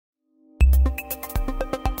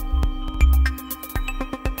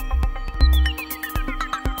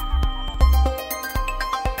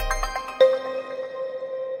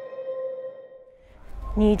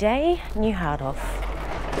New day, new heart off.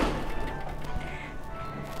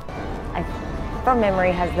 From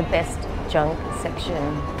memory has the best junk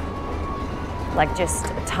section, like just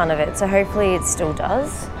a ton of it, so hopefully it still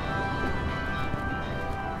does.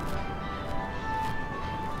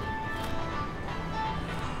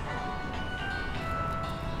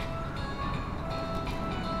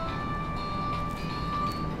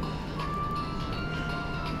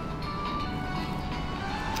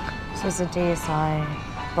 So it's a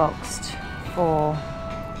DSi boxed for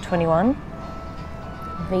 21.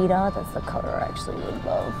 Vita, that's the colour I actually would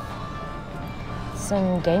love.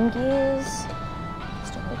 Some Game Gears,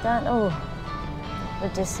 stuff like that. Oh, the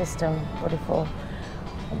disc system, 44.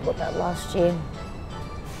 I bought that last year.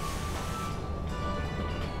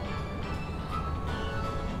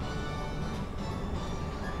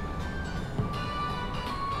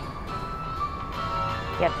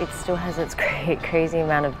 Yep, it still has its crazy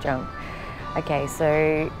amount of junk. Okay,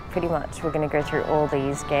 so pretty much we're going to go through all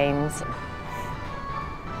these games.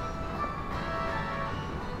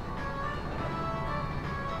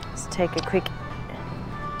 Let's take a quick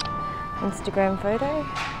Instagram photo.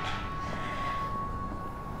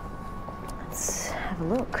 Let's have a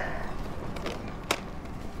look.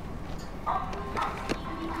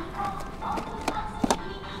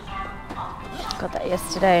 Got that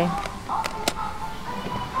yesterday.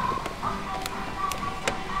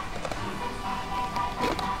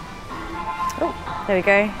 Oh, there we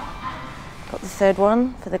go. Got the third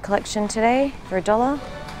one for the collection today for $1.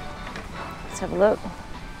 Let's have a look.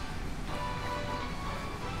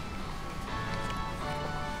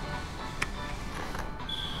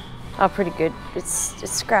 Oh, pretty good. It's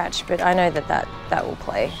scratched, but I know that will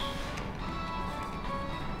play.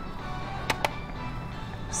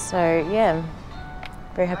 So yeah,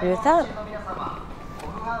 very happy with that.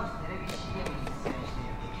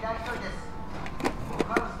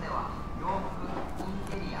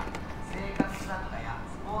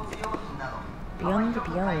 Beyond the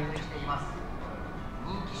Beyond.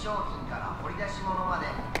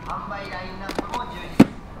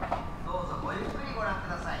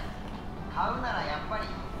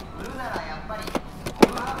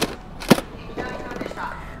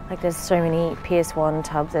 Like there's so many PS1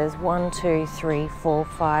 tubs. There's 1, 2, 3, 4,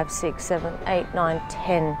 5, 6, 7, 8, 9,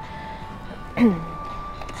 10.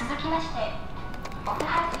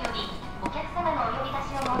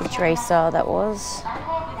 Which racer that was.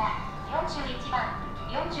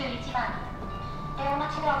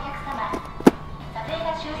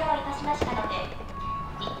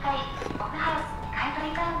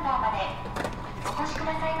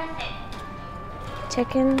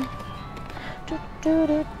 Chicken.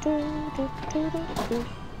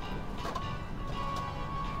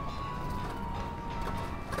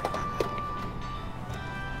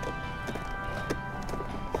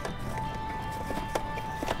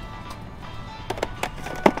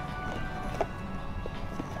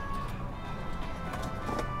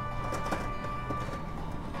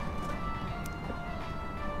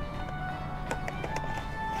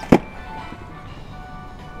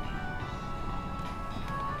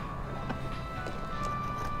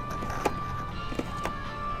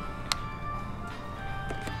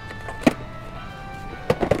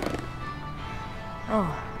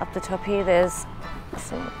 Oh, up the top here, there's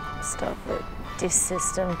some stuff at disc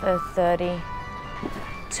system for 30,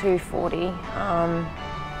 240.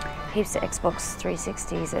 Heaps of Xbox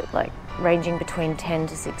 360s at like ranging between 10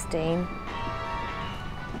 to 16.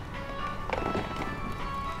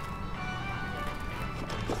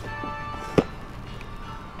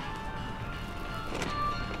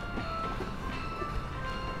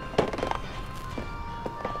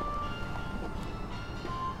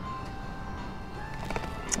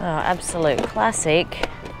 Oh, absolute classic.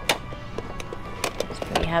 It's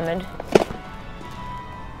pretty hammered.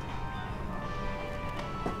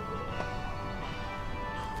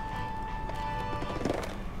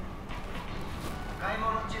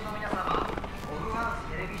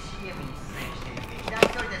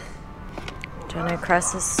 Dino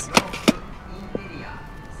Crisis.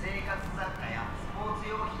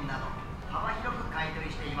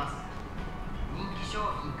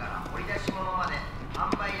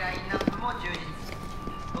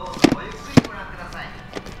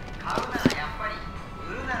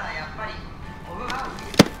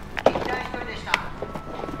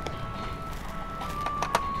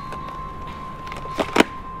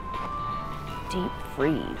 Deep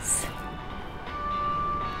freeze.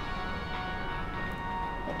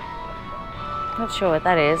 Not sure what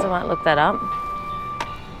that is. I might look that up.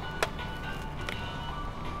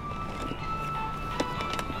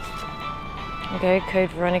 go, Code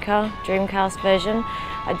Veronica, Dreamcast version.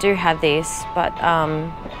 I do have this, but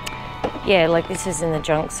yeah, like this is in the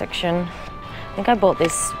junk section. I think I bought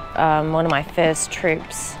this one of my first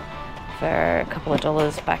trips for a couple of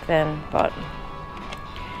dollars back then, but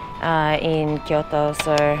in Kyoto,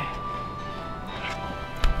 so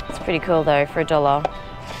it's pretty cool though for $1.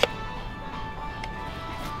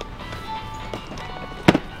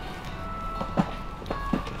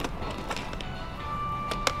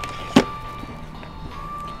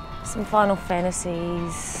 Some Final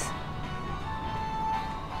Fantasies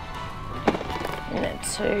in there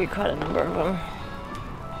too, quite a number of them.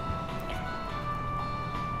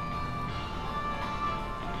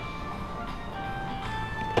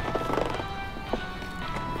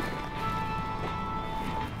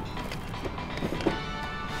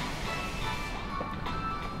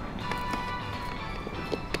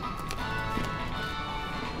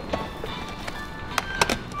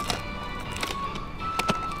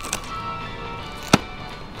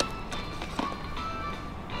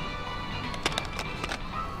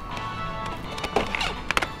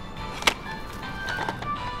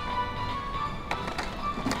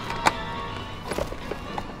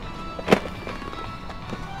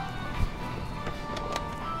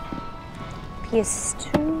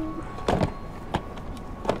 PS2.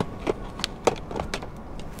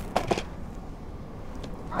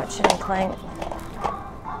 Ratchet and Clank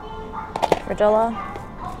for $1.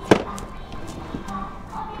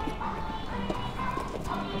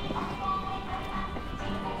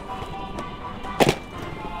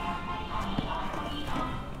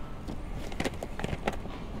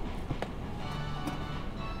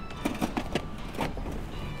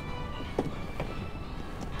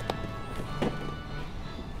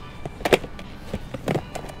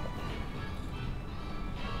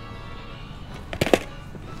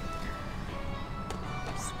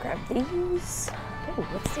 Grab these. Oh,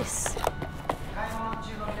 what's this?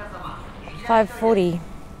 $5.40.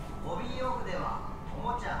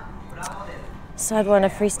 Sidewinder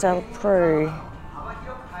Freestyle Pro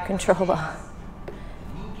controller.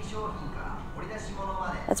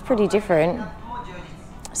 That's pretty different.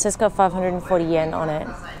 So it's got 540 yen on it.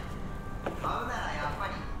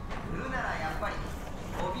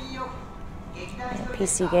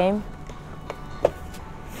 PC game.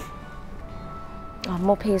 Oh,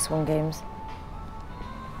 more PS1 games.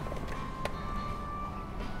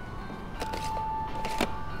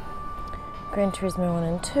 Gran Turismo 1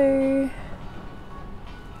 and 2.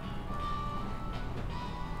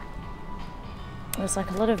 There's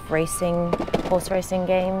like a lot of racing, horse racing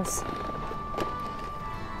games.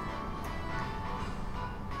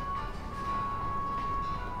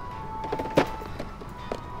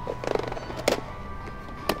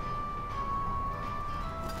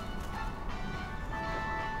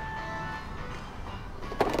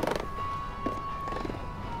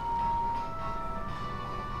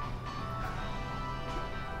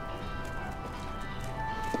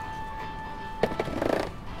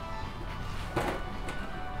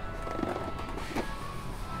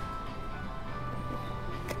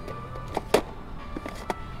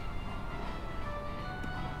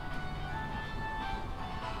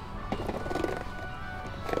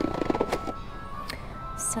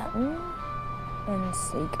 Saturn and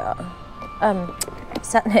Sega.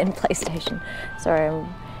 Saturn and PlayStation. Sorry, I'm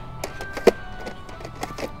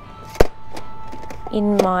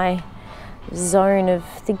in my zone of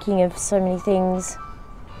thinking of so many things.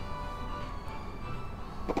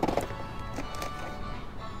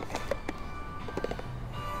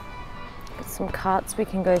 Got some carts we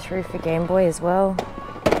can go through for Game Boy as well.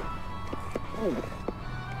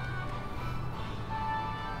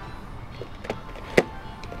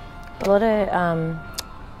 A lot of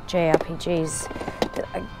JRPGs that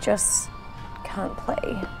I just can't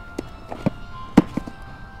play.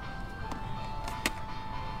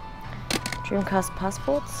 Dreamcast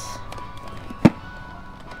passports.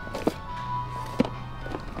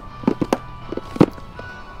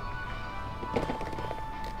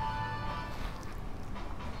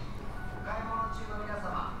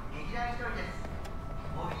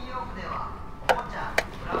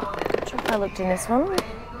 Not sure if I looked in this one.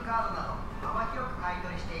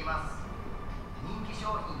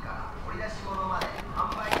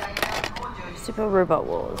 Super Robot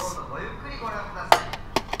Wars.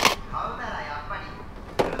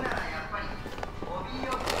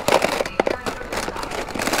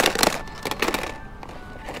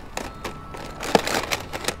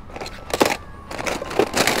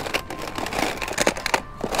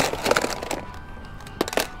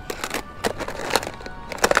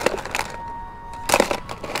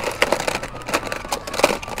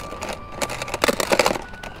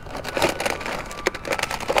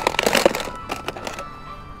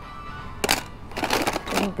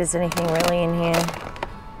 think there's anything really in here.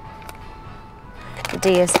 The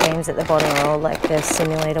DS games at the bottom are all like the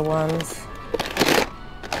simulator ones.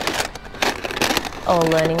 Or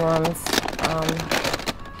learning ones.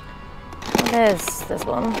 There's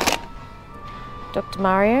one. Dr.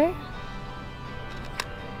 Mario.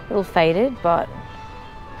 A little faded, but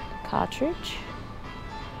cartridge.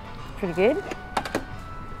 Pretty good.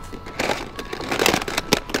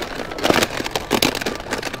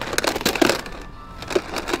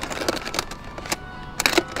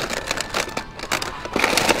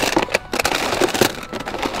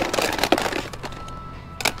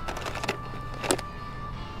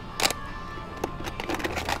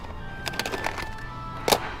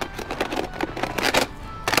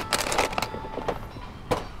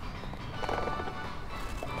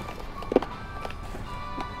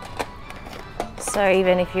 So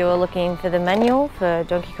even if you were looking for the manual for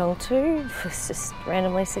Donkey Kong 2, it's just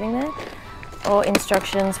randomly sitting there, or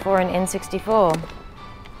instructions for an N64,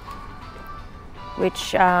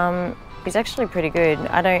 which is actually pretty good.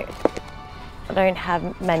 I don't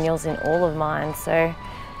have manuals in all of mine, so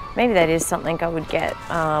maybe that is something I would get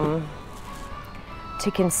to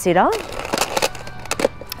consider.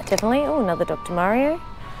 Definitely. Oh, another Dr. Mario.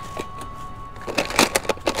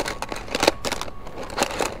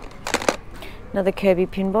 Another Kirby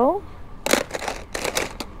pinball.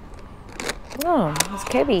 Oh, it's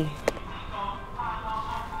Kirby.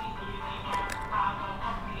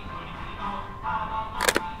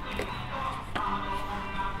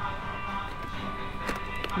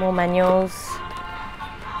 More manuals.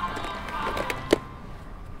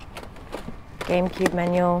 GameCube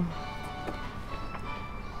manual.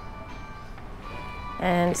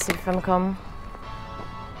 And Super Famicom.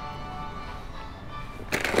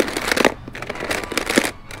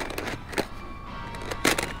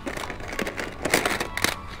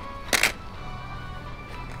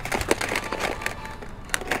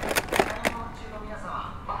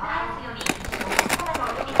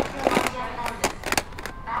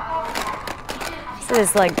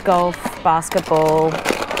 There's like golf, basketball.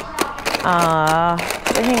 I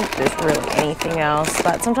don't think there's really anything else,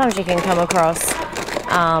 but sometimes you can come across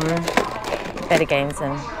better games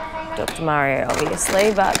than Dr. Mario,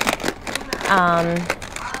 obviously. But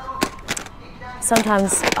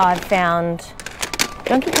sometimes I've found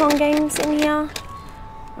Donkey Kong games in here.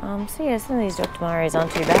 So yeah, some of these Dr. Marios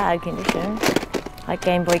aren't too bad condition, like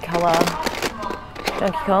Game Boy Color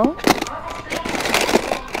Donkey Kong.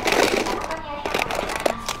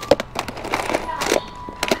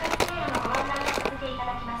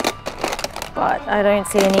 But I don't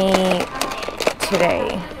see any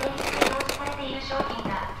today.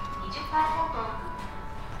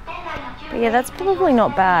 But yeah, that's probably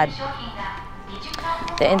not bad,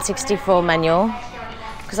 the N64 manual,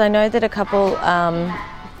 because I know that a couple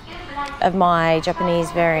of my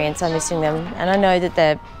Japanese variants are missing them, and I know that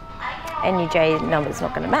the NUJ number's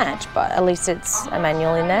not going to match, but at least it's a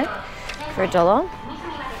manual in there for $1.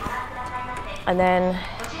 And then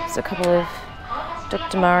there's a couple of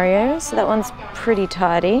Dr. Mario, so that one's pretty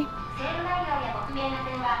tidy.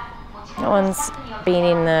 That one's been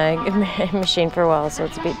in the machine for a while, so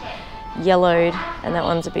it's a bit yellowed, and that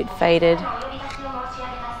one's a bit faded.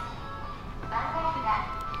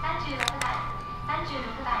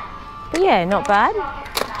 But yeah, not bad.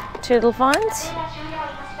 Two little finds.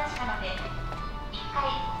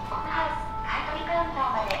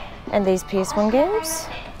 And these PS1 games.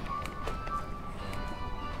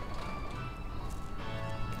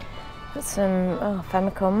 Got some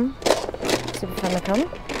Famicom, Super Famicom.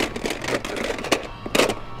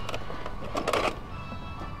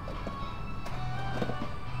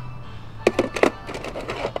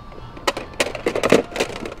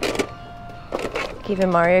 Even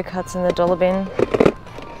Mario Kart's in the dollar bin.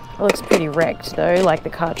 It looks pretty wrecked though, like the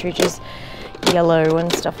cartridge is yellow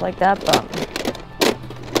and stuff like that, but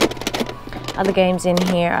other games in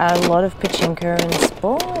here are a lot of pachinko and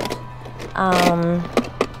sport.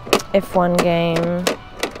 F1 game.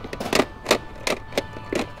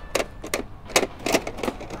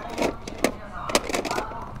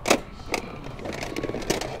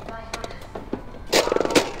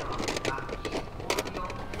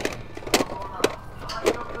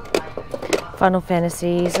 Final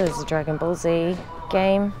Fantasy, so there's a Dragon Ball Z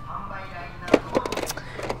game.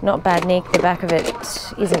 Not bad, Nick. The back of it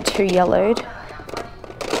isn't too yellowed.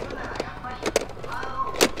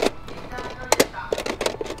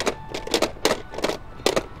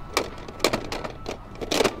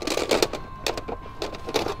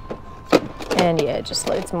 And yeah, just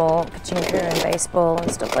loads more pachinko and baseball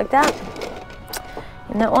and stuff like that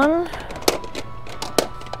in that one.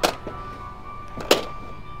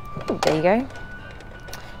 There you go.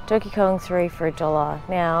 Donkey Kong 3 for $1.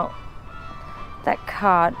 Now, that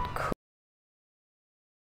cart could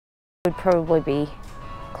probably be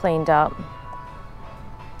cleaned up.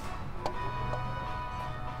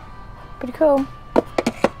 Pretty cool.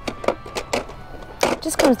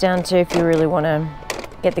 Just comes down to if you really want to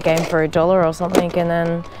get the game for $1 or something, and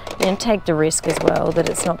then, you know, take the risk as well that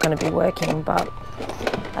it's not going to be working. But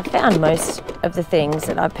I found most of the things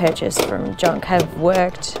that I purchased from junk have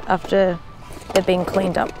worked after they've been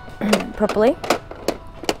cleaned up properly.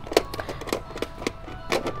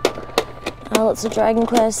 Lots of Dragon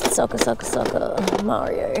Quest, Soccer,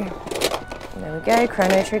 Mario. There we go,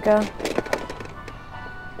 Chrono Trigger.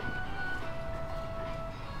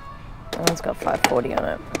 That one's got 540 on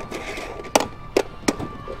it.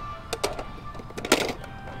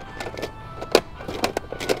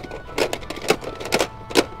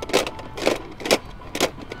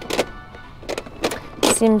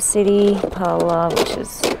 SimCity Parlor, which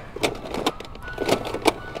is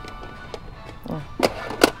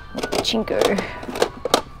Chinko.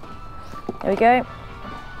 There we go.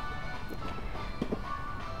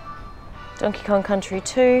 Donkey Kong Country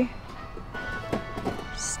 2.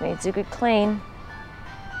 Just needs a good clean.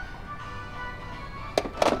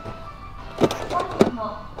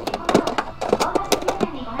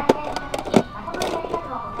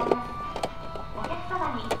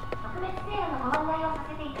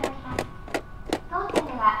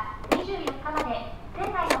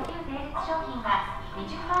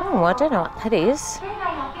 Oh, I don't know what that is.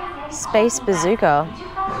 Space Bazooka.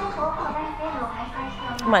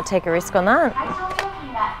 I might take a risk on that.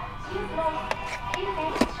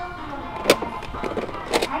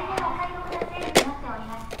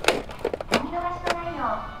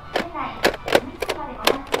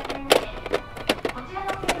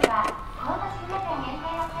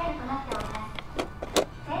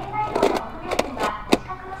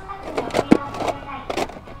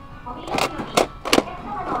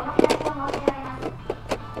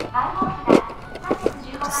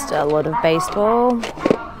 Just a lot of baseball,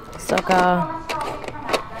 soccer.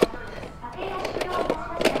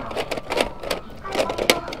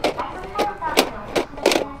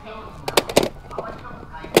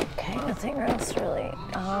 Okay, nothing else really.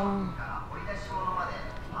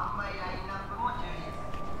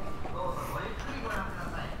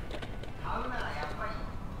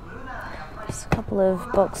 Just a couple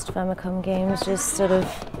of boxed Famicom games, just sort of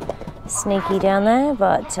sneaky down there,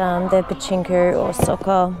 but they're pachinko or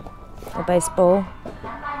soccer or baseball.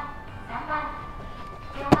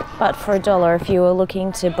 But for $1, if you were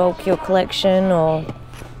looking to bulk your collection or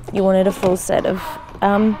you wanted a full set of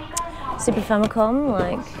Super Famicom,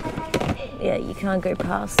 like, yeah, you can't go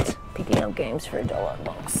past picking up games for $1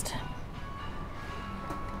 boxed.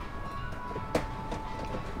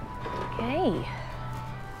 Okay.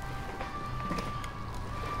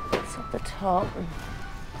 It's at the top.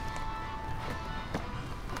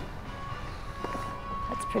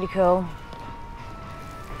 That's pretty cool.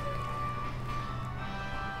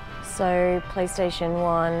 So PlayStation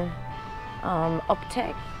 1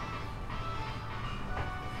 Optech.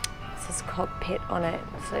 It says cockpit on it,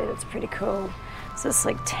 so that's pretty cool. So it's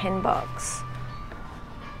like $10.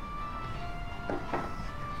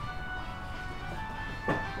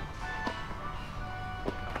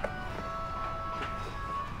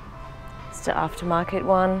 It's the aftermarket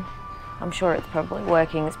one. I'm sure it's probably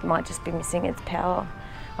working. It might just be missing its power.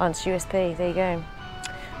 Oh, it's USB. There you go.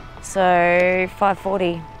 So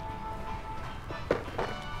 $5.40.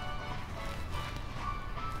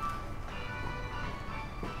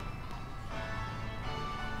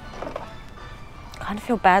 I kind of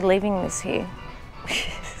feel bad leaving this here.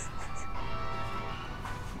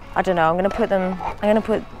 I don't know. I'm gonna put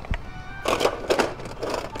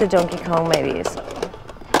the Donkey Kong maybe.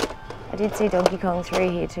 I did see Donkey Kong 3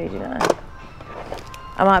 here too, didn't I?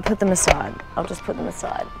 I might put them aside. I'll just put them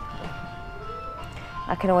aside.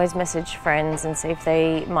 I can always message friends and see if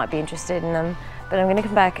they might be interested in them. But I'm gonna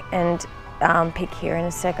come back and pick here in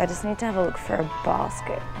a sec. I just need to have a look for a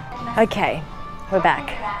basket. Okay, we're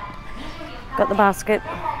back. Got the basket.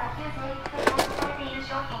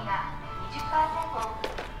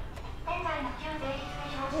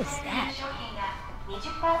 What is that?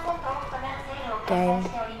 Game.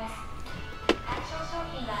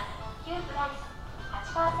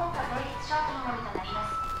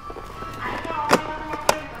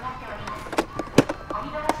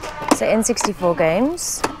 So N64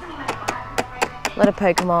 games, a lot of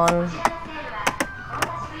Pokemon,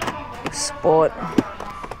 sport.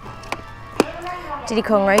 Diddy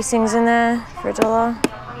Kong Racing's in there for $1.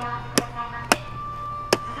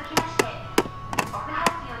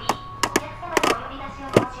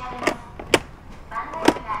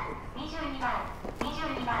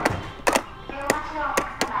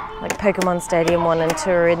 Pokemon Stadium 1 and 2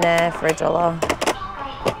 are in there for $1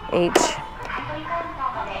 each.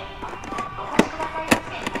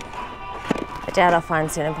 I doubt I'll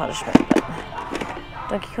find Sin and Punishment, but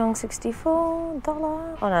Donkey Kong 64,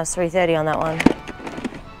 $1. Oh no, it's $3.30 on that one.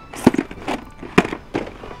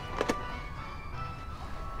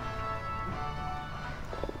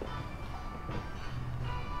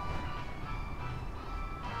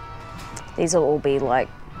 These will all be like,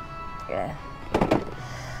 yeah,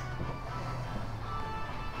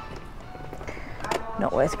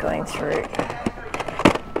 not worth going through.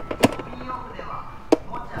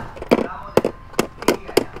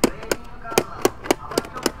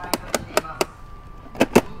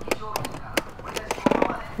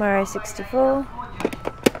 Mario 64.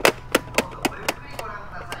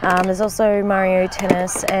 There's also Mario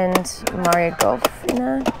Tennis and Mario Golf in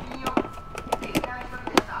there.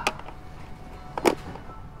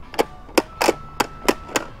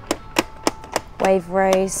 Wave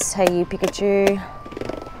Race, Hey You Pikachu.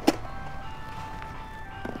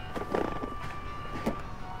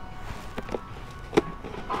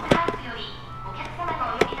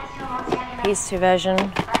 PS2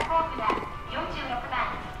 version.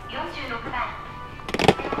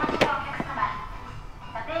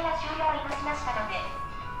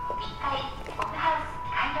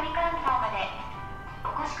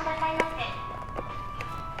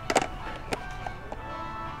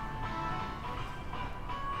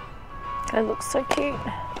 It looks so cute. I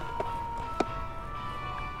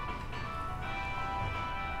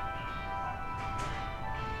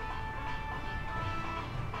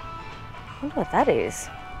wonder what that is.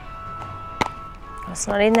 Oh, it's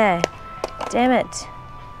not in there. Damn it.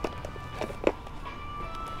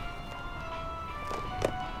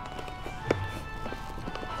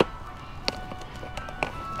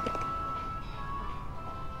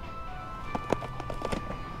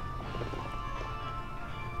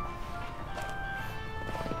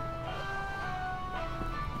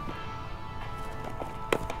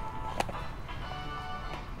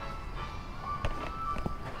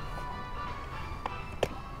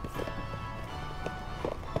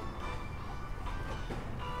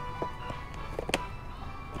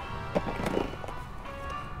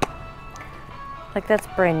 Like that's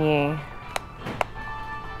brand new.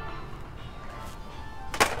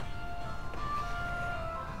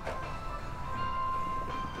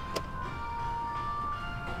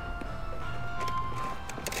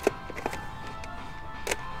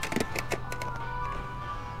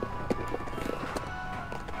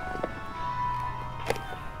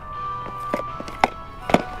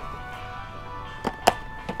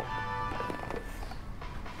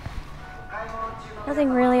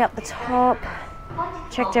 Nothing really up the top.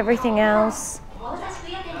 Checked everything else. Want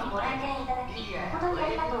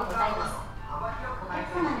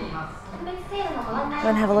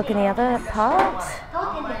to have a look in the other part?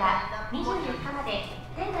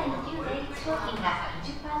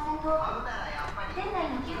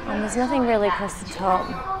 And there's nothing really across the top.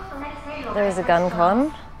 There is a gun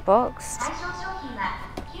con boxed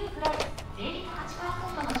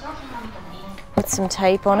with some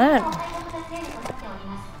tape on it.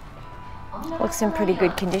 Looks in pretty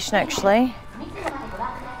good condition actually.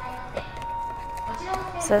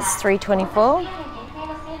 So that's $3.24.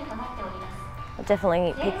 I'll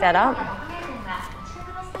definitely pick that up.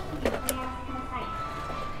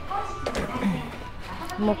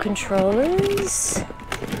 More controllers.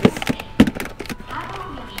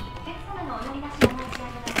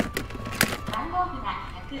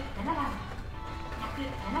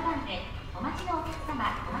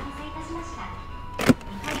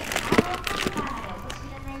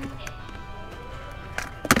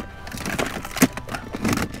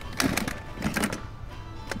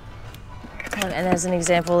 And as an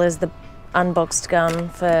example, there's the unboxed gun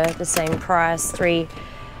for the same price,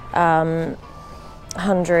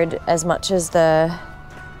 $300 as much as the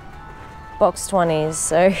boxed one is.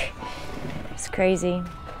 So it's crazy.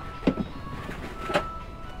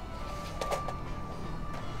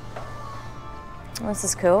 This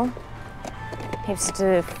is cool. Heaps of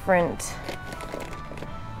different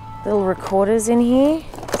little recorders in here.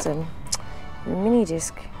 It's a mini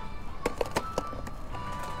disc.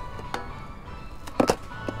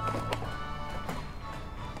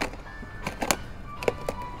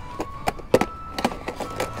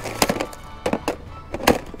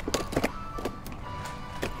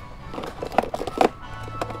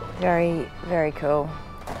 Very, very cool.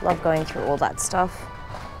 Love going through all that stuff.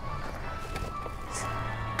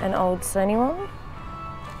 An old Sony one.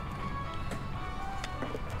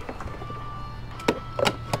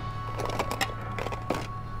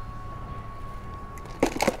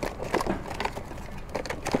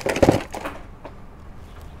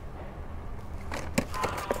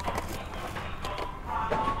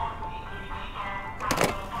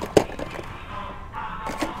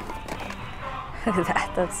 Look at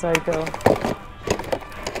that, that's so cool.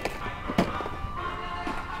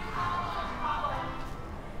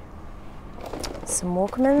 Some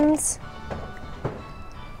Walkmans.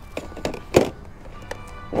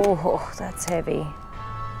 Oh, that's heavy.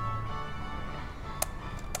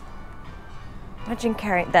 Imagine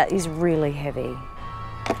carrying, that is really heavy,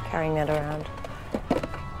 carrying that around.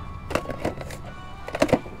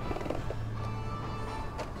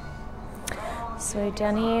 So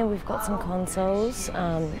down here we've got some consoles,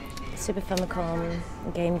 Super Famicom,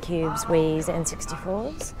 GameCubes, Wii's,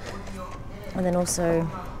 N64s. And then also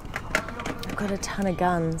I've got a ton of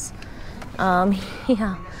guns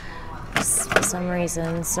here for some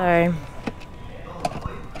reason. So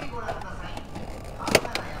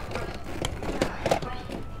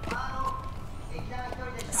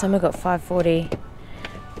some have got 540,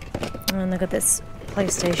 and they've got this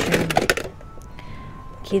PlayStation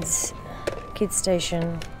kids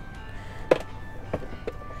station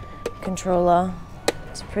controller.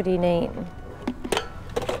 It's pretty neat.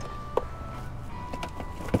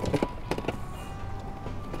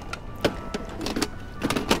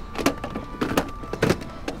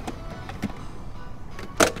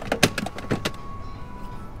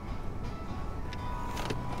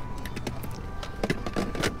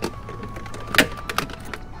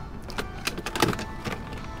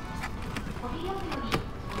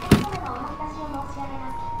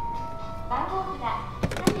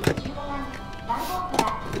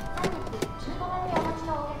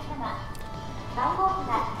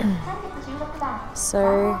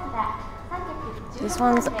 So this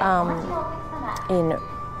one's in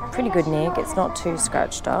pretty good nick. It's not too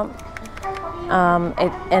scratched up,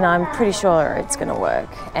 and I'm pretty sure it's going to work.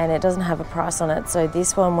 And it doesn't have a price on it. So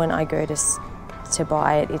this one, when I go to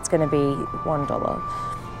buy it, it's going to be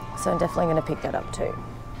 $1. So I'm definitely going to pick that up too.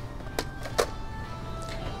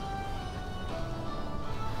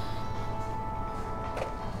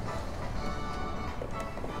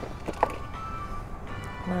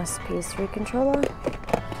 Nice PS3 controller.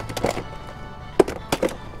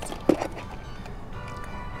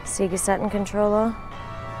 Sega Saturn controller.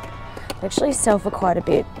 They actually sell for quite a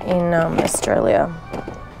bit in Australia.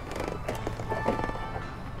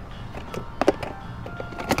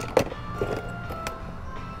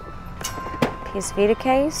 PS Vita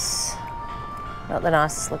case. Not the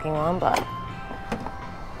nicest looking one, but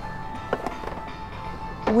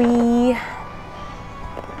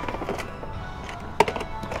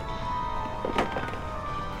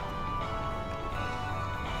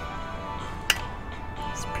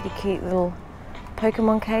pretty cute little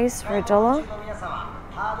Pokemon case for $1.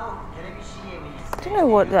 I don't know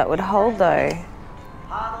what that would hold though.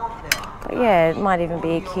 But yeah, it might even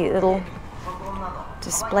be a cute little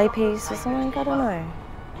display piece or something, I don't know.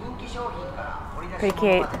 Pretty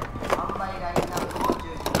cute.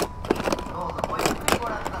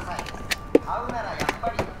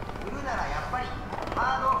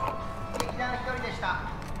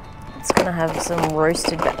 It's going to have some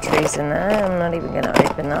roasted batteries in there. I'm not even going to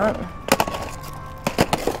open that.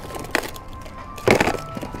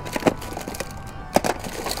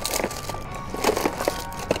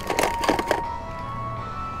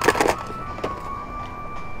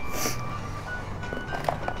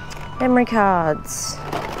 Memory cards.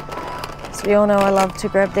 So we all know I love to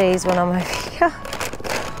grab these when I'm over here.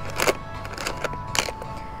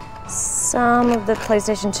 Some of the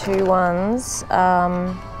PlayStation 2 ones,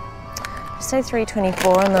 say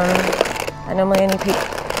 $3.24, and then I normally only pick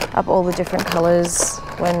up all the different colours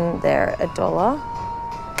when they're $1.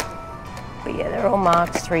 But yeah, they're all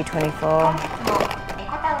marked $3.24.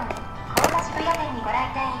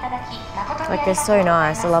 Like, they're so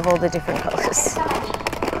nice. I love all the different colours.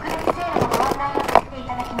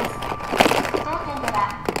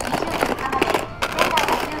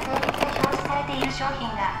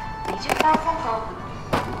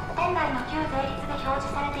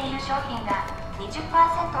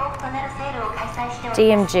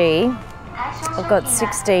 DMG, I've got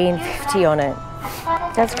 $16.50 on it.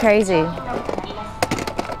 That's crazy.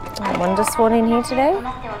 Wonder Swan in here today,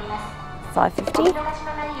 $5.50.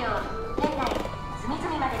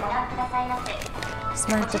 Just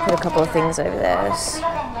might have to put a couple of things over there. It's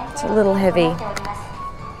a little heavy.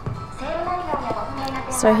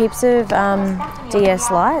 So heaps of DS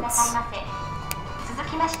lights.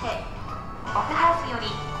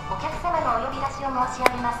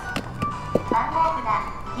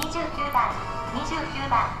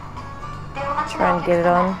 Try and get it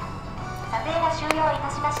on.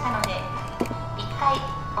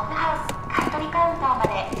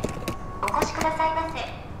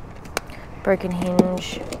 Broken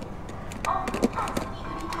hinge.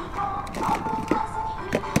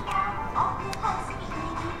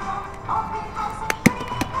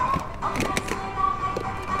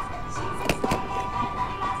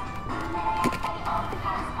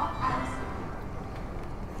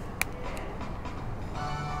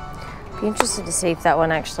 Be interested to see if that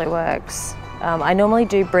one actually works. I normally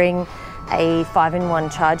do bring a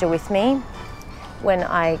 5-in-1 charger with me when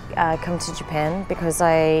I come to Japan, because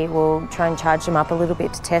I will try and charge them up a little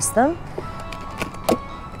bit to test them.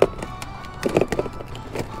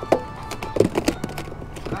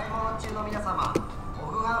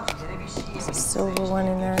 There's a silver one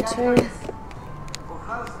in there too.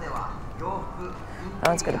 That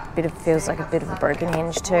one's got a bit of, feels like a bit of a broken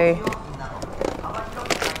hinge too.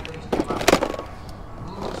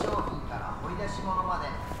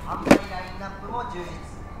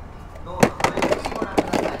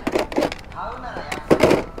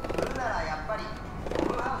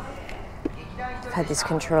 I've had this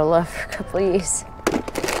controller for a couple of years.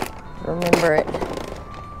 Remember it.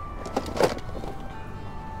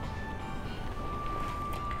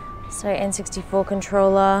 So N64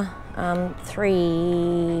 controller,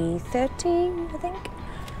 330, I think.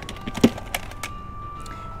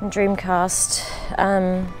 And Dreamcast,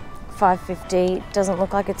 550. Doesn't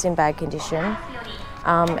look like it's in bad condition,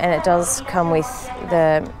 and it does come with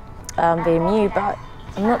the VMU, but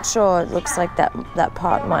I'm not sure. It looks like that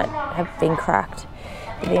part might have been cracked.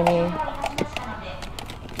 The VMU.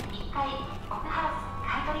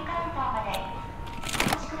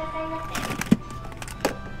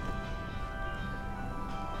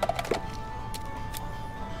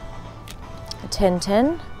 A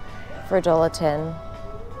 1010 for $1.10.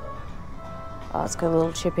 Oh, it's got a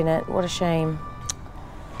little chip in it. What a shame.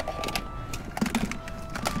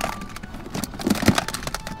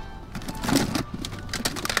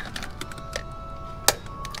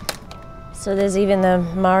 So there's even the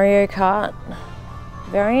Mario Kart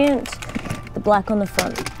variant, the black on the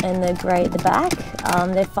front and the grey at the back.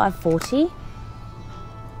 They're $5.40.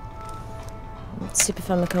 Super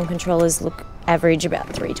Famicom controllers look average about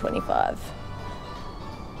 $3.25.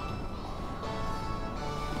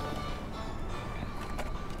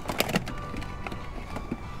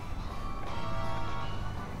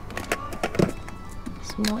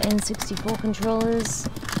 Some more N64 controllers.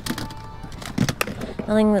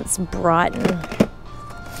 Nothing that's bright and...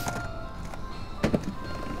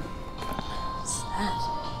 What's that?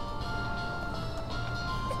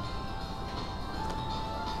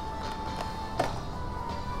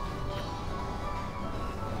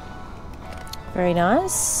 Very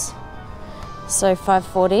nice. So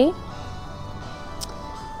 $5.40.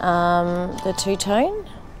 The two-tone.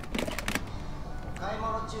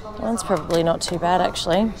 One's probably not too bad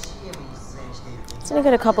actually. It's only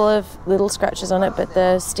got a couple of little scratches on it, but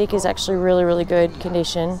the stick is actually really good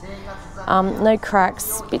condition. No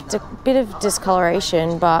cracks, bit of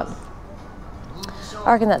discoloration, but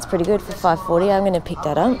I reckon that's pretty good for $5.40. I'm going to pick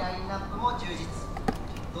that up.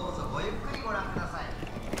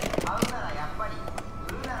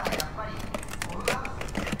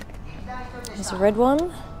 There's a red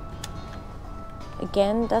one.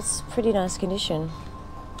 Again, that's pretty nice condition.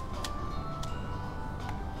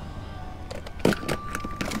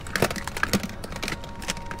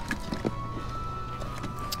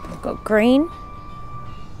 Got green,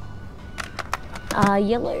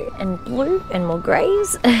 yellow and blue and more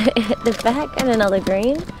greys at the back, and another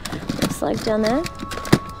green, looks like down there.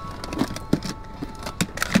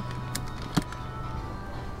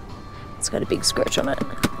 It's got a big scratch on it.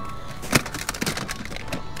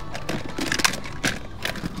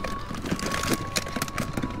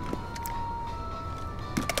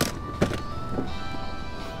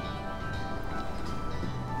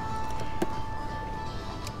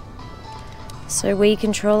 So Wii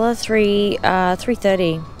controller,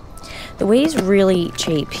 $3.30. The Wii is really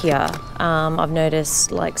cheap here. I've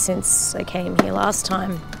noticed, like, since I came here last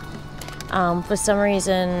time. For some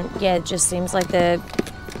reason, yeah, it just seems like they're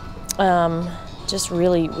just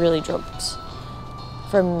really dropped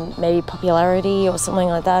from maybe popularity or something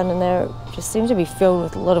like that, and they just seem to be filled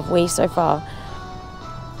with a lot of Wii so far.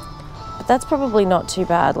 But that's probably not too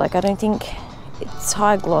bad. Like, I don't think it's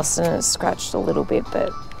high gloss and it's scratched a little bit,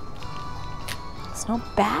 but it's not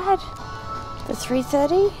bad for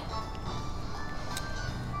 $3.30.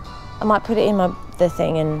 I might put it in the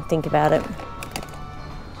thing and think about it,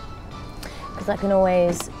 because I can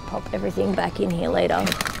always pop everything back in here later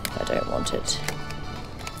if I don't want it.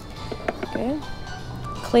 Okay.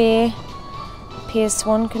 Clear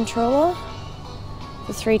PS1 controller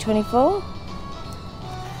for $3.24.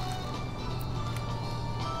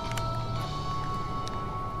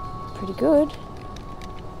 Pretty good.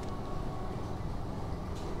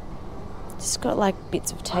 Just got like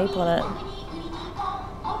bits of tape on it.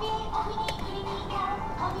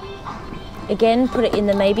 Again, put it in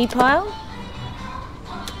the maybe pile.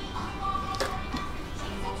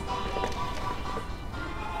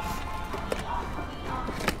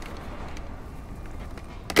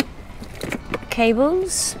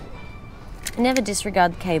 cables. Never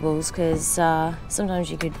disregard the cables because sometimes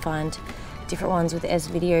you could find different ones with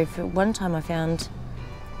S-video. For one time I found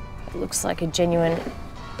it looks like a genuine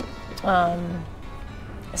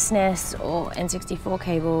SNES or N64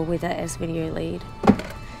 cable with a S-video lead.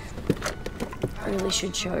 I really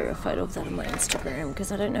should show a photo of that on my Instagram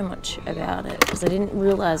because I don't know much about it because I didn't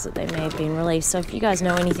realise that they may have been released. So if you guys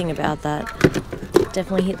know anything about that,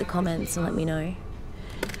 definitely hit the comments and let me know.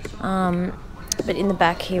 But in the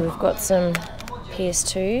back here we've got some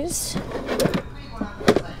PS2s.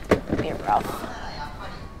 A bit rough.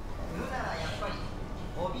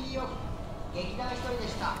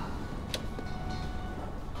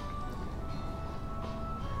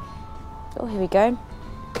 Oh, here we go.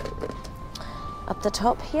 Up the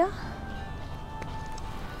top here,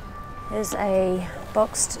 there's a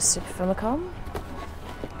boxed Super Famicom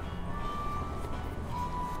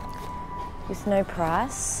with no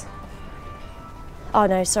price. Oh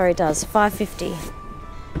no, sorry, it does. $5.50.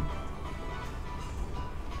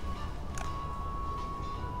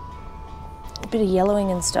 A bit of yellowing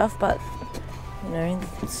and stuff, but you know,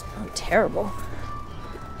 it's not terrible.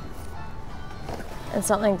 And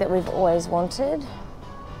something that we've always wanted,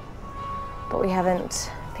 but we haven't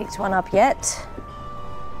picked one up yet.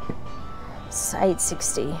 It's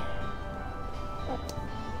 $8.60.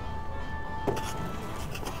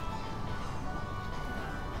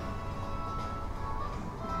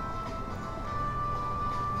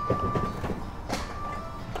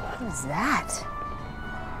 What is that?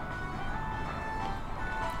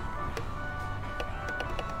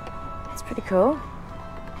 It's pretty cool.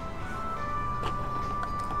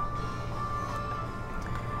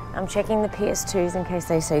 I'm checking the PS2s in case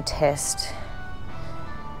they say test.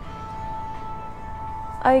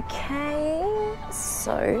 Okay,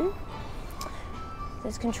 so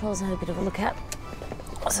those controls I had a bit of a look at.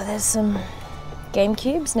 So there's some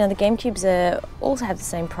GameCubes. Now the GameCubes also have the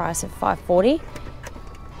same price of $5.40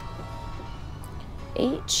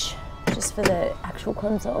 each, just for the actual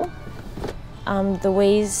console. The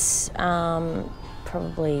Wii's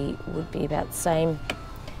probably would be about the same.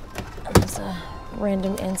 And there's a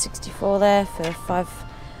random N64 there for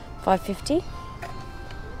 $5.50.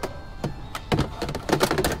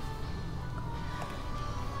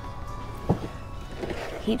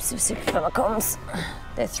 Heaps of Super Famicoms.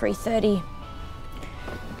 They're $3.30.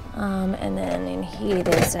 And then in here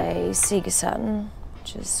there's a Sega Saturn,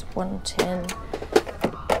 which is $1.10,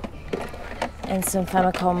 and some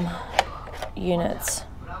Famicom units,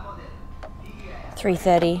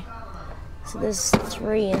 $3.30. So there's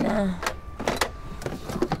 3 in there.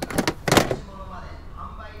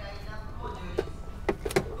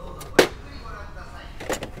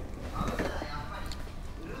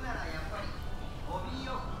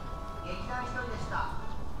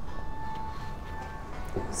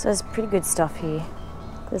 So there's pretty good stuff here.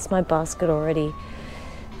 There's my basket already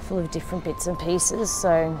full of different bits and pieces.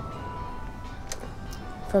 So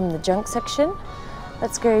from the junk section,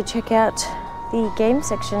 let's go check out the game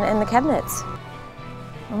section and the cabinets.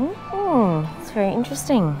 Oh, it's very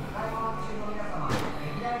interesting.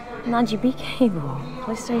 An RGB cable,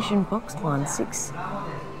 PlayStation boxed one,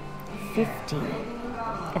 $6.50.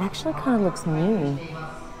 It actually kind of looks new.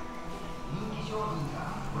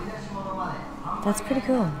 That's pretty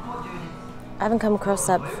cool. I haven't come across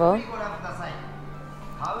that before. They've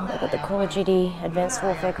got the Call of Duty Advanced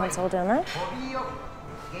Warfare console down there.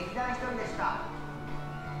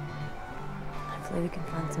 Hopefully we can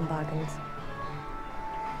find some bargains.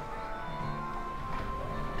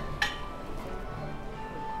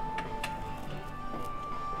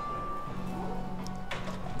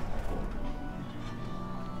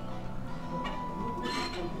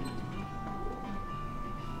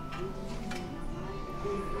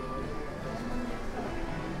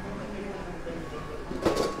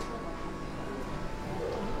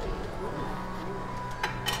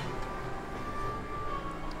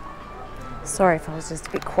 Sorry if I was just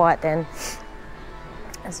a bit quiet then.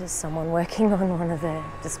 There's just someone working on one of the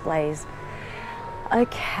displays.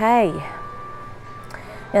 Okay.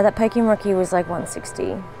 Now that Pokemon Rocky was like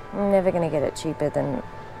 $1.60. I'm never gonna get it cheaper than,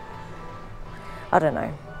 I don't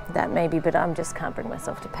know, that maybe, but I just can't bring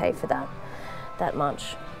myself to pay for that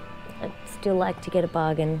much. I'd still like to get a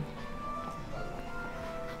bargain.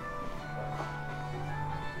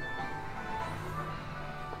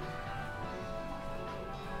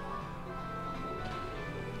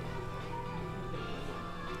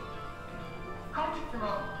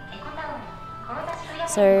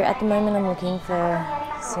 So at the moment I'm looking for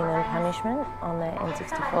Sin and Punishment on the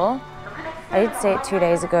N64. I did see it 2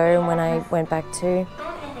 days ago, and when I went back to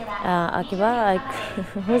Akiba, I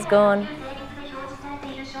was gone.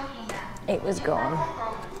 it was gone.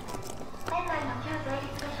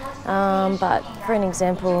 But for an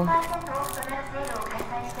example,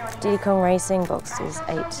 Diddy Kong Racing box is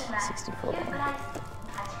 $8.64.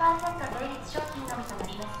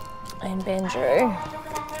 And Banjo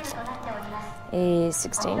is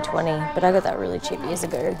 $16.20, but I got that really cheap years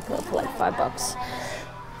ago, got it for like $5.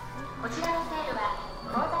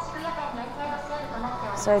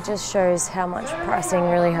 So it just shows how much pricing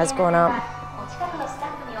really has gone up.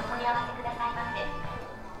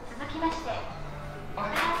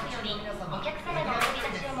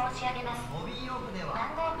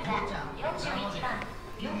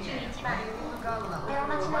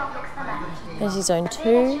 There's his own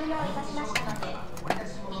 2.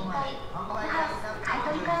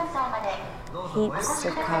 Heaps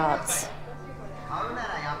of carts.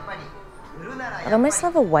 I'd almost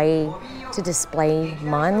love a way to display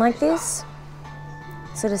mine like this.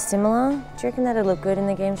 Sort of similar. Do you reckon that'd look good in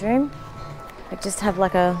the games room? Like just have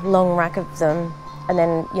like a long rack of them and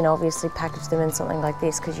then, you know, obviously package them in something like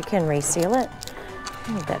this because you can reseal it. I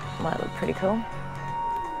think that might look pretty cool.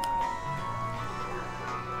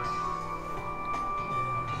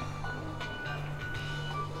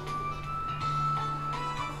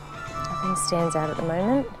 Nothing stands out at the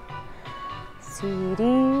moment.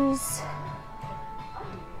 CDs.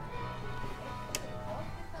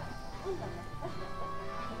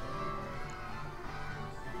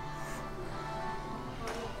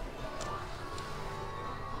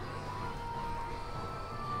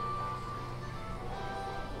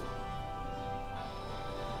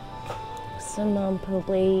 Some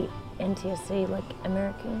probably NTSC, like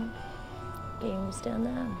American games down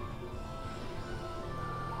there.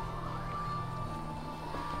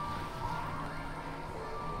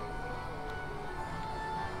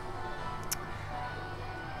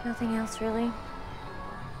 Nothing else really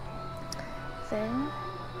there.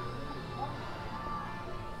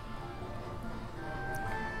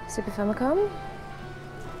 Super Famicom.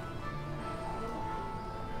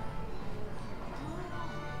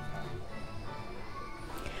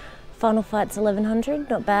 Final Fight's 1100,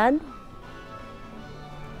 not bad.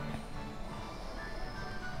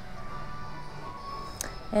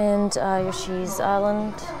 And Yoshi's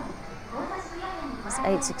Island is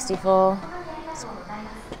 $8.64. It's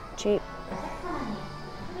cheap.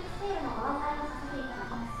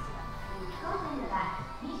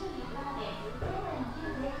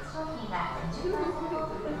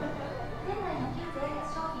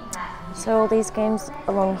 So all these games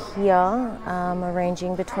along here are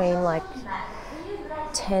ranging between like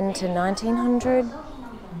 10 to 1900.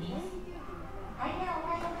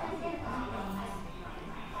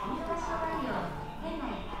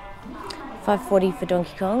 $5.40 for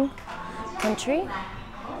Donkey Kong Country.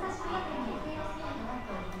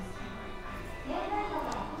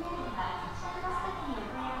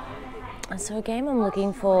 So a game I'm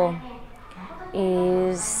looking for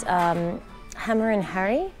is Hammer and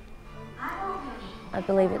Harry, I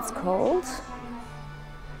believe it's called,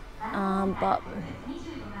 but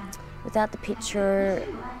without the picture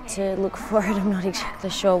to look for it, I'm not exactly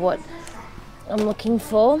sure what I'm looking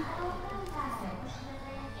for.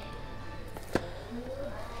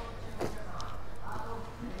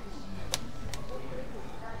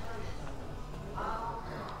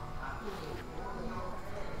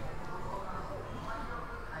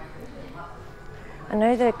 I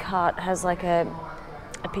know the cart has like a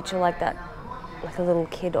picture like that, like a little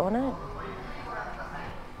kid on it,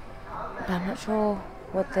 but I'm not sure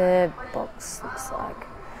what the box looks like.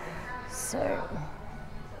 So,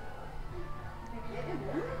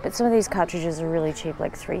 but some of these cartridges are really cheap,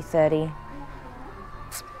 like $3.30.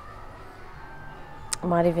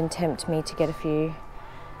 Might even tempt me to get a few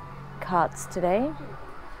carts today.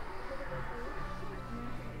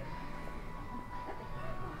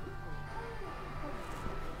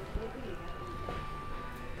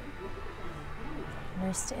 No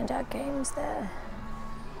standout games there.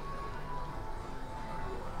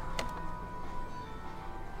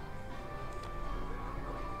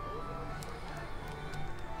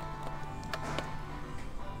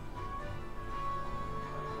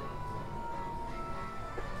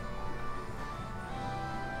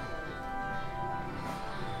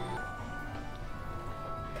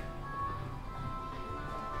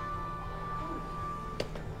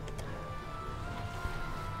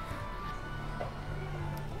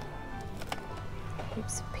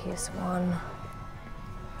 Heaps of PS1.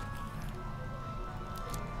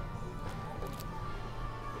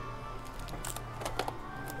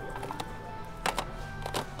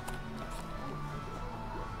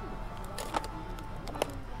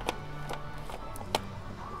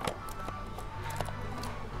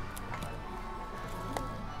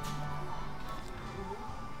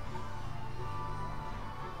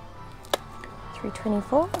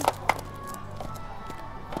 324.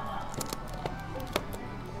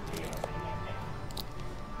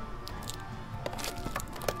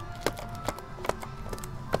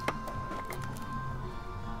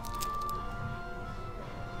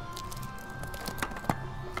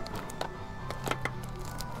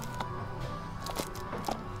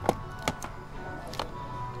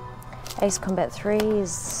 Ace Combat 3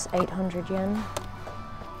 is 800 yen.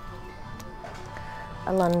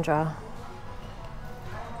 Alundra.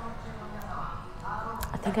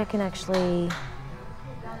 I think I can actually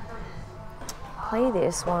play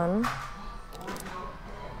this one.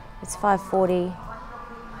 It's 540.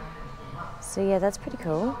 So yeah, that's pretty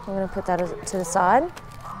cool. I'm gonna put that to the side.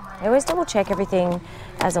 I always double check everything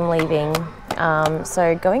as I'm leaving.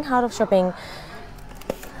 So going hard off shopping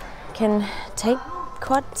can take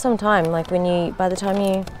quite some time. Like by the time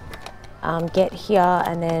you get here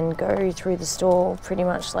and then go through the store pretty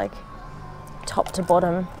much like top to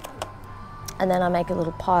bottom, and then I make a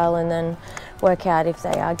little pile and then work out if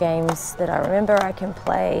they are games that I remember I can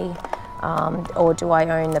play, or do I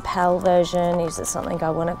own the PAL version? Is it something I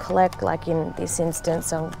want to collect? Like in this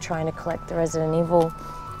instance, I'm trying to collect the Resident Evil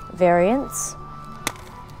variants.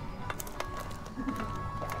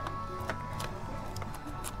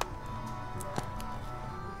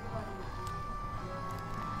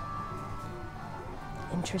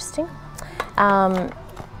 Interesting.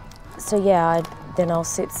 So yeah, then I'll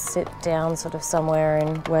sit down sort of somewhere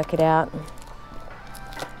and work it out.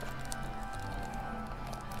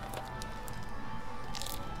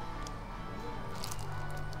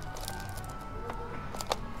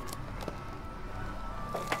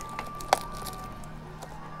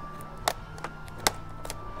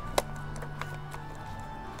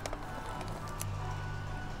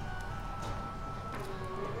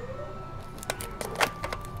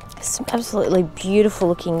 Some absolutely beautiful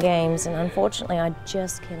looking games, and unfortunately I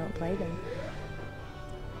just cannot play them.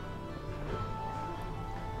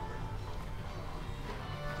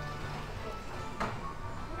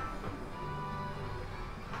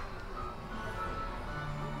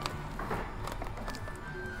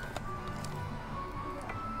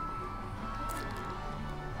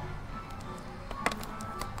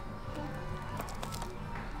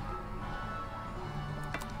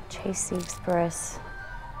 Chase the Express.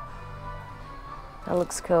 That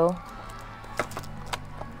looks cool.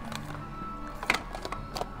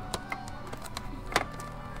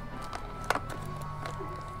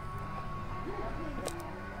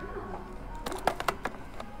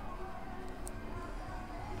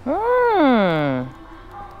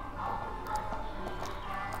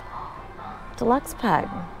 Deluxe pack.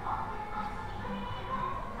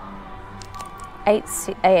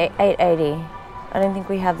 880. I don't think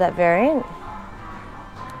we have that variant.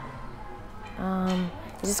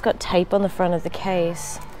 It's just got tape on the front of the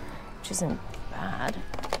case, which isn't bad.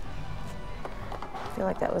 I feel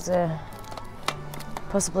like that was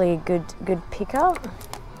possibly a good pickup.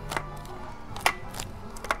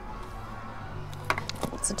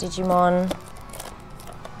 It's a Digimon.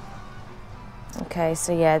 Okay,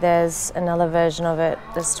 so yeah, there's another version of it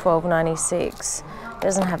that's $12.96. It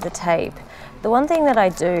doesn't have the tape. The one thing that I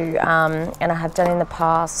do, and I have done in the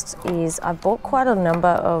past, is I've bought quite a number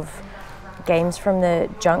of games from the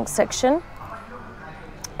junk section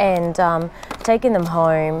and taken them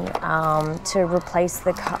home to replace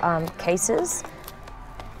the cases.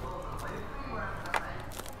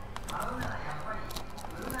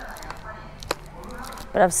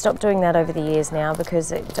 But I've stopped doing that over the years now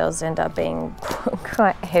because it does end up being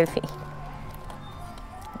quite heavy.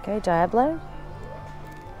 Okay, Diablo.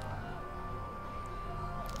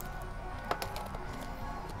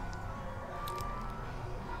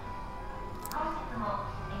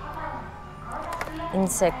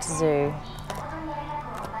 Insect Zoo.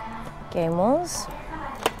 Game Wars.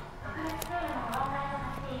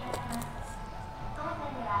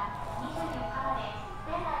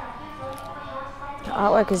 The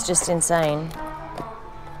artwork is just insane.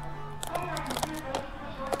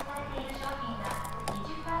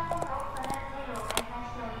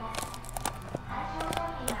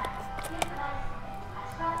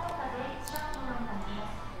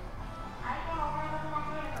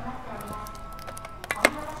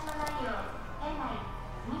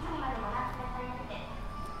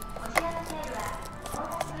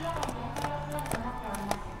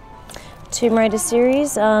 Tomb Raider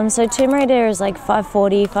series. So Tomb Raider is like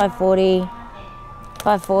 540, 540,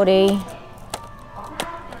 540.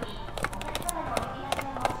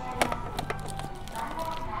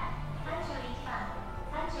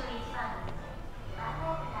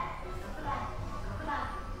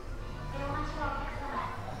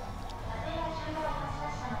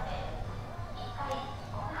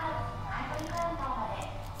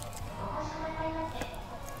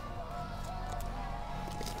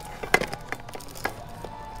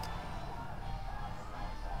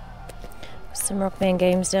 Some Rock Band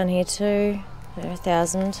games down here too. They're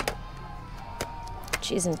 1,000,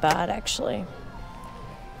 which isn't bad actually.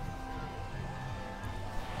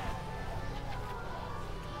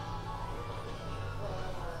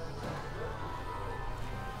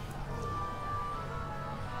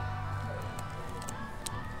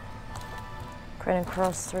 Chrono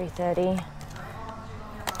Cross 330.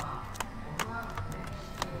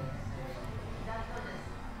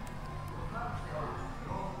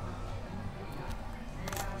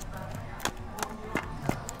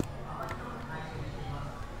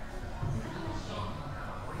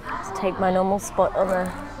 Take my normal spot on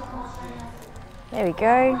the, there we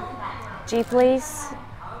go, G please.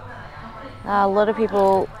 A lot of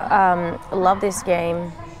people love this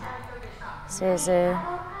game. So there's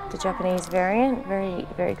the Japanese variant,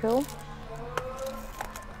 very cool.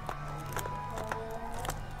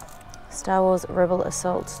 Star Wars Rebel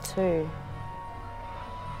Assault 2.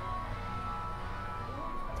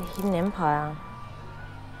 The Hidden Empire,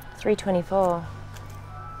 324.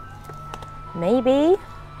 Maybe.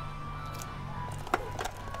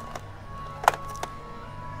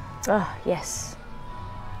 Oh, yes.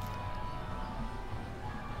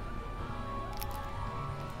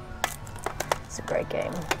 It's a great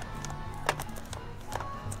game.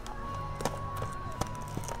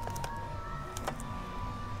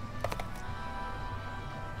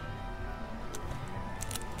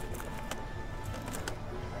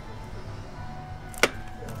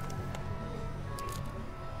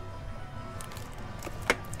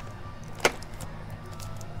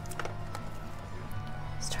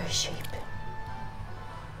 Stray sheep.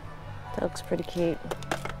 That looks pretty cute.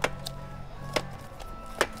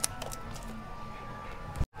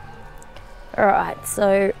 Alright,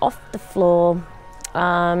 so off the floor,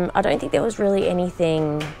 I don't think there was really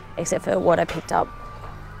anything except for what I picked up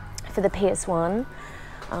for the PS1,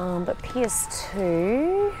 but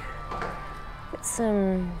PS2, got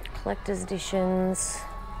some collector's editions,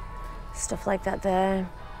 stuff like that there.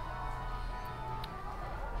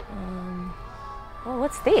 Oh,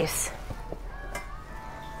 what's this?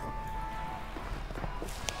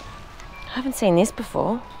 I haven't seen this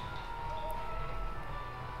before.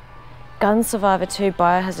 Gun Survivor 2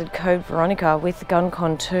 Biohazard Code Veronica with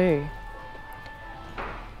GunCon 2.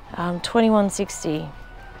 2160.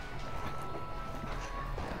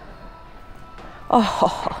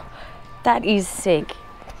 Oh, that is sick.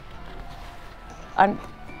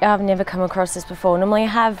 I've never come across this before. Normally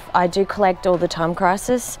I do collect all the Time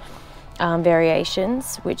Crisis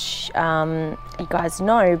variations, which you guys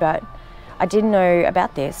know, but I didn't know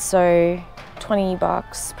about this. So 20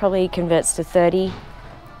 bucks probably converts to 30.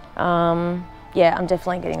 Yeah, I'm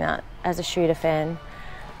definitely getting that as a shooter fan.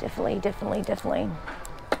 Definitely.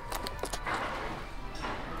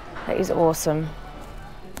 That is awesome.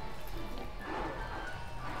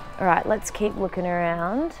 All right, let's keep looking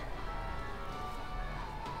around.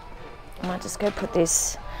 I might just go put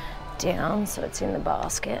this down so it's in the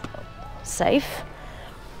basket. Safe.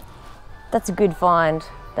 That's a good find,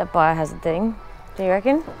 that Biohazard thing. Do you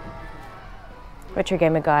reckon? Retro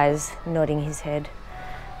Gamer Guy is nodding his head.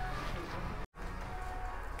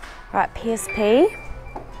 Right, PSP.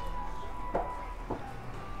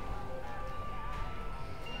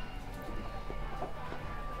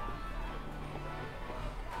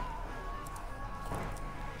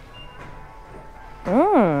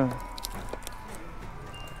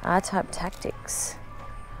 R-Type Tactics.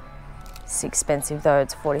 It's expensive though,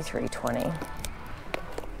 it's $43.20.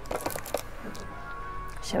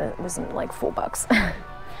 Sure, it wasn't like $4.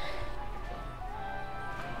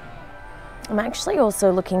 I'm actually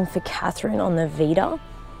also looking for Catherine on the Vita.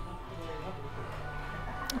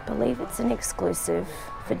 I believe it's an exclusive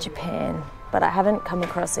for Japan, but I haven't come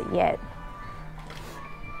across it yet.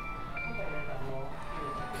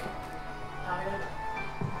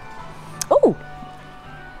 Oh!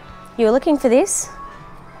 You were looking for this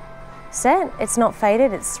set? It's not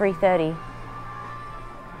faded, it's $3.30.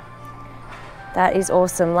 That is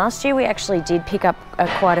awesome. Last year we actually did pick up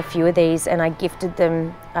quite a few of these, and I gifted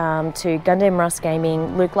them to Gundam Rust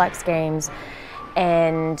Gaming, Luke Likes Games,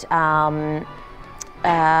 and Too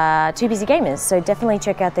Busy Gamers. So definitely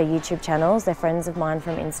check out their YouTube channels. They're friends of mine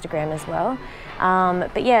from Instagram as well.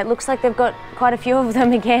 But yeah, it looks like they've got quite a few of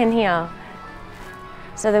them again here.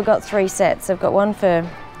 So they've got 3 sets. They've got one for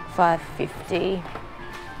 $5.50,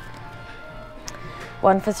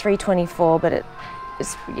 one for $3.24, but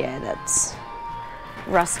it's, yeah, that's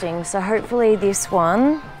rusting. So hopefully this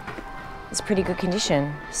one is pretty good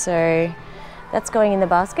condition. So that's going in the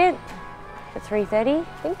basket for $3.30.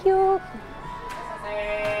 Thank you.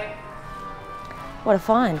 What a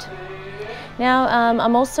find. Now,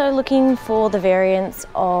 I'm also looking for the variants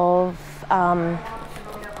of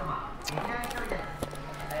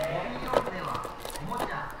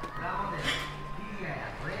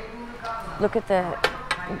look at the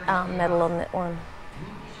metal on that one.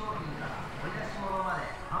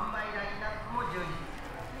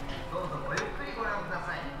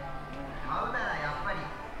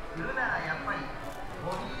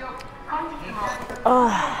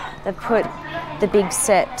 Oh, they've put the big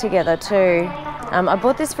set together too. I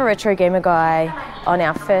bought this for Retro Gamer Guy on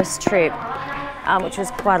our first trip, which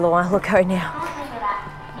was quite a while ago now.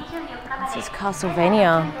 This is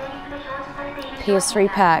Castlevania PS3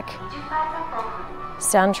 pack.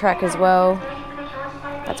 Soundtrack as well.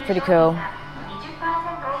 That's pretty cool.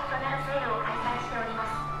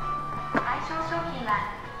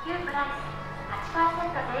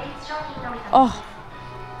 Oh,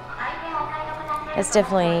 it's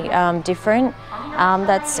definitely different.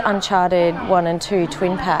 That's Uncharted 1 and 2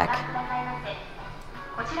 twin pack.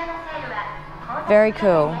 Very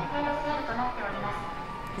cool.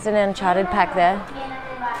 There's an Uncharted pack there.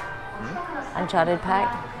 Uncharted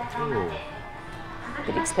pack. Ooh. A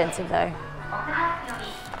bit expensive though.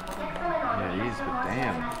 Yeah, it is, but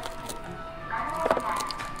damn.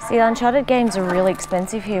 See, the Uncharted games are really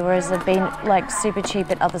expensive here, whereas they've been like super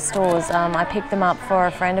cheap at other stores. I picked them up for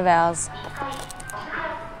a friend of ours.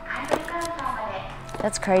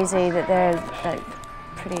 That's crazy that they're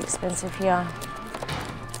pretty expensive here.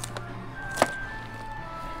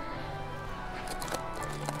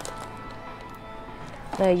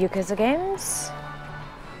 The Yakuza games.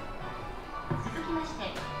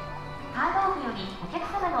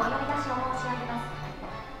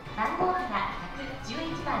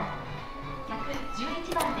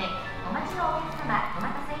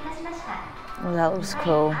 Oh, that looks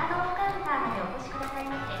cool.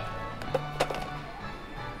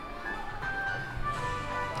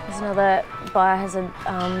 There's another Biohazard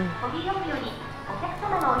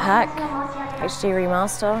pack, HD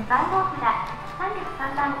remaster.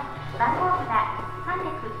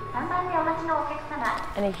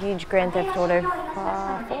 And a huge Grand Theft Auto 4,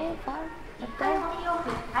 5,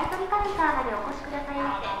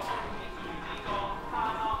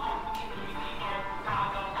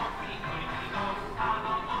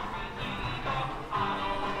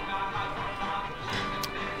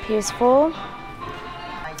 PS4,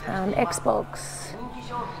 Xbox.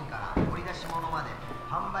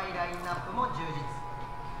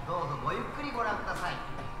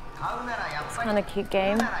 It's kind of cute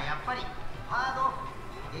game.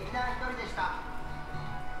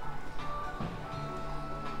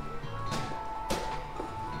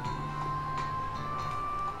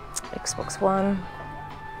 Xbox One.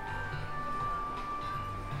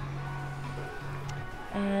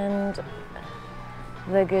 And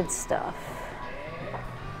the good stuff.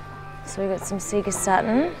 So we got some Sega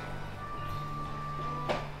Saturn.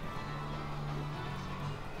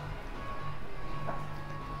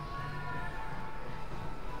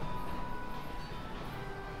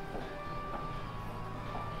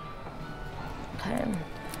 Okay,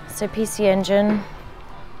 so PC Engine,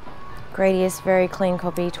 Gradius, very clean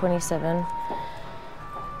copy, 27.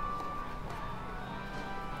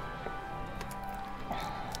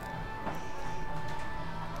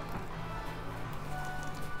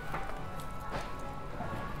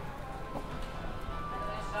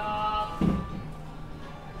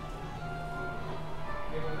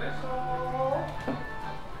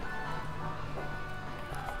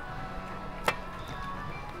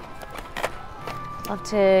 Love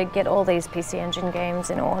to get all these PC Engine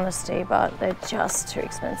games in all honesty, but they're just too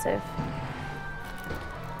expensive.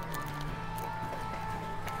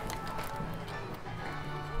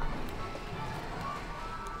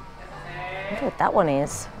 I wonder what that one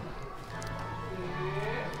is.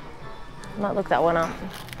 Might look that one up.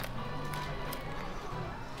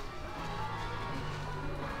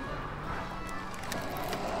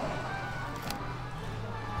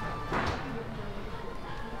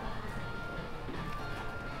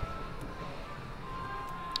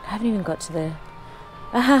 I haven't even got to the...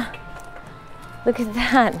 Aha! Look at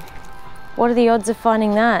that! What are the odds of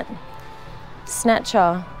finding that?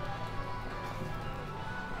 Snatcher.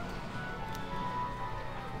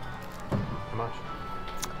 How much?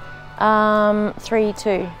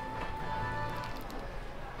 3.2.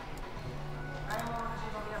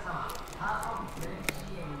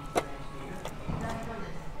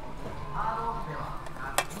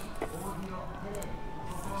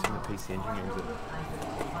 PC Engine games are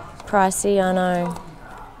Pricey, I know.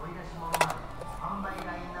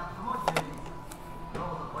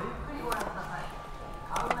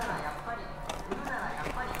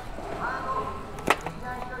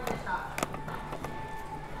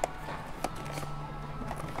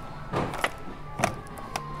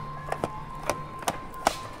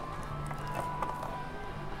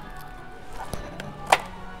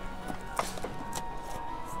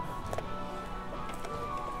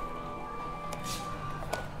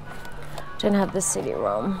 Don't have the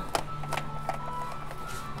CD-ROM.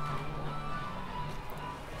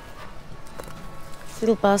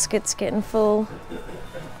 Little basket's getting full.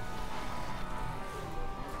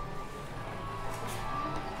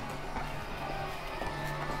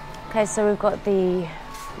 Okay, so we've got the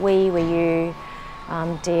Wii, Wii U,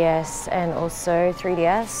 DS, and also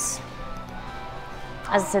 3DS.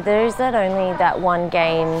 As I said, there is only that one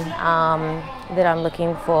game that I'm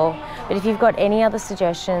looking for. But if you've got any other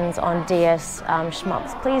suggestions on DS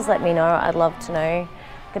shmups, please let me know. I'd love to know. You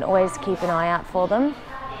can always keep an eye out for them.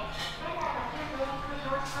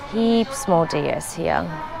 Heaps more DS here.